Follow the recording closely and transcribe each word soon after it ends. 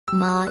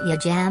Maya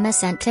Jama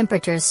sent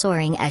temperatures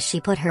soaring as she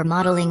put her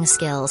modeling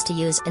skills to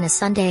use in a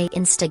Sunday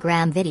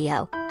Instagram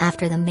video,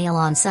 after the Mail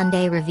on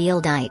Sunday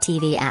revealed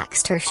ITV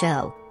axed her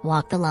show,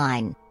 Walk the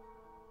Line.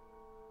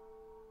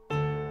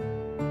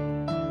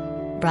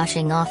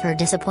 Brushing off her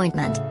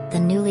disappointment, the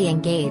newly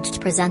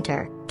engaged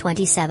presenter,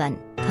 27,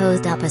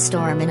 posed up a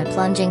storm in a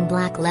plunging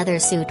black leather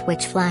suit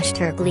which flashed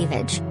her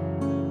cleavage.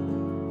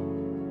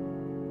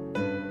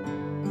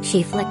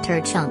 She flicked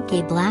her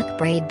chunky black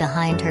braid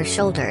behind her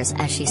shoulders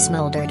as she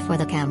smouldered for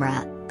the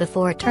camera,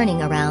 before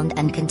turning around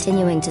and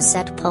continuing to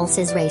set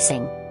pulses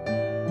racing.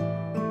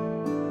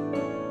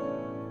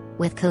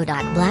 With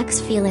Kodak Black's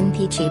Feelin'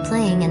 Peachy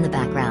playing in the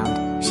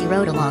background, she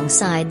wrote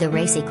alongside the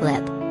racy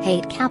clip,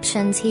 "Hate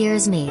captions,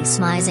 here's me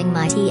smizing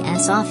my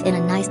TS off in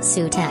a nice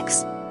suit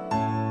X."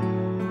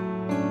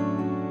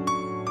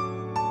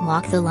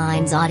 Walk the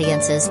Line's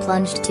audiences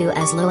plunged to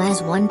as low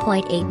as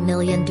 1.8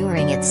 million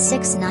during its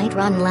 6-night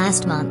run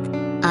last month.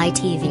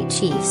 ITV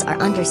chiefs are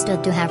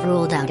understood to have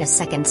ruled out a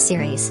second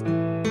series.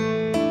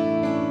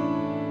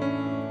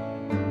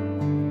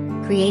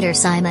 Creator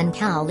Simon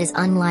Cowell is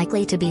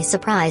unlikely to be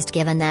surprised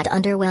given that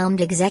underwhelmed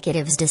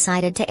executives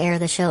decided to air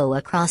the show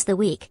across the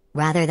week,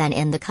 rather than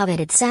in the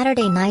coveted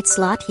Saturday night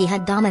slot he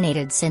had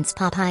dominated since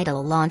Pop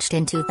Idol launched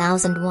in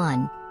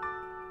 2001.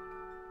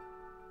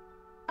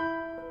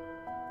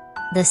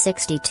 The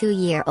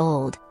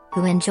 62-year-old,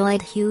 who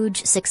enjoyed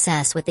huge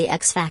success with The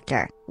X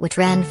Factor, which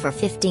ran for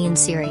 15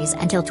 series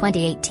until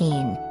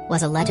 2018,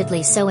 was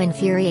allegedly so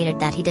infuriated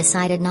that he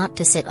decided not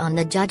to sit on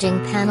the judging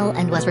panel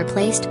and was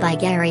replaced by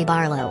Gary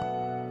Barlow.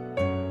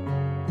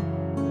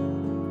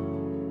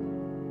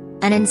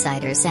 An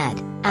insider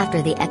said,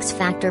 after The X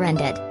Factor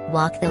ended,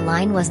 Walk the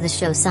Line was the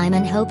show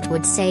Simon hoped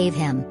would save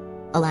him.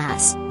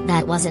 Alas,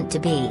 that wasn't to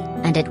be,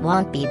 and it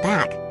won't be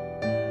back.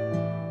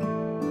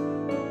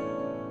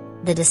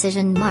 The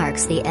decision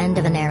marks the end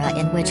of an era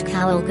in which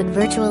Cowell could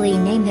virtually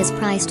name his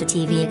price to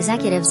TV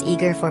executives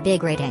eager for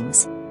big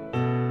ratings.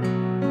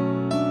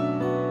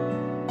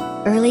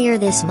 Earlier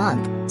this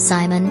month,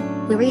 Simon,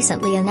 who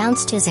recently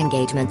announced his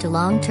engagement to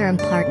long-term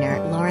partner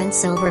Lauren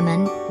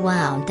Silverman,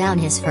 wound down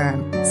his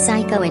firm,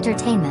 Psycho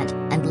Entertainment,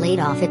 and laid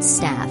off its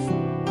staff.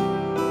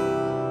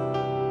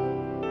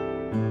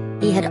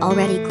 He had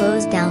already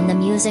closed down the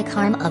music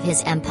arm of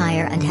his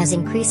empire and has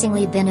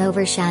increasingly been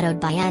overshadowed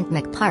by Ant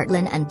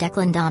McPartlin and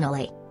Declan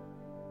Donnelly.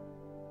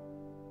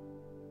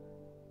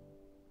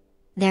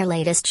 Their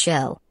latest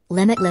show,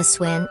 Limitless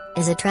Swing,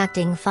 is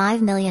attracting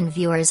 5 million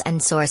viewers, and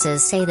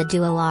sources say the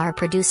duo are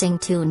producing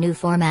 2 new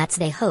formats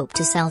they hope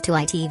to sell to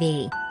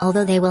ITV,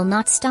 although they will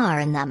not star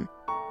in them.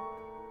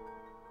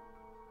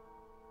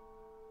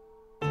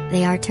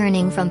 They are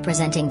turning from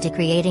presenting to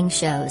creating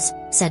shows,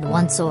 said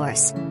one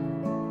source.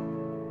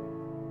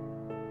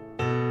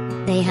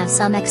 They have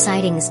some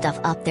exciting stuff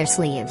up their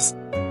sleeves.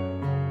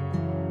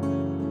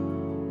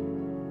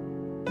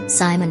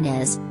 Simon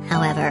is,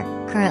 however,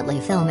 currently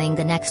filming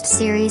the next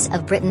series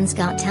of Britain's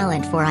Got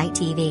Talent for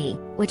ITV,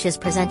 which is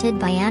presented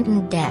by Ant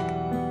and Dec.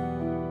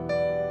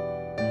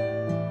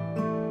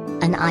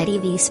 An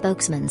ITV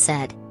spokesman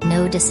said,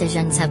 "No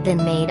decisions have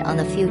been made on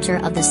the future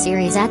of the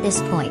series at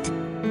this point."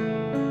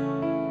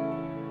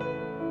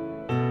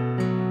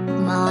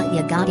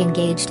 Maya got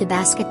engaged to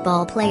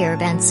basketball player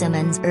Ben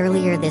Simmons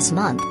earlier this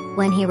month,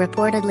 when he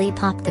reportedly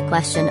popped the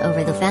question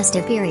over the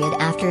festive period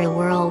after a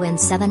whirlwind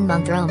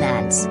 7-month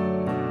romance.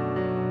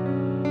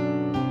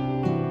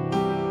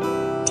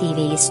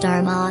 TV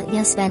star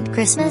Maya spent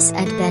Christmas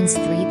at Ben's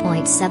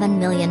 £3.7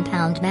 million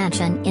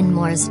mansion in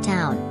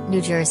Moorestown,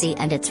 New Jersey,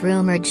 and it's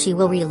rumored she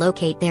will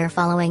relocate there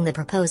following the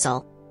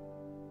proposal.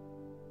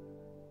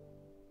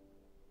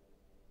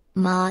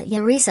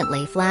 Maya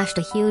recently flashed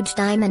a huge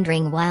diamond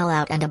ring while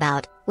out and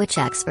about, which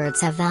experts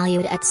have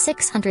valued at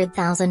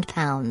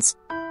 £600,000.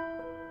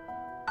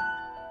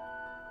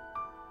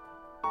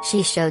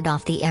 She showed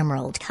off the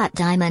emerald-cut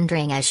diamond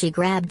ring as she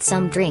grabbed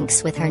some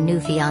drinks with her new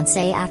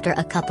fiancé after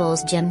a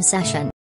couple's gym session.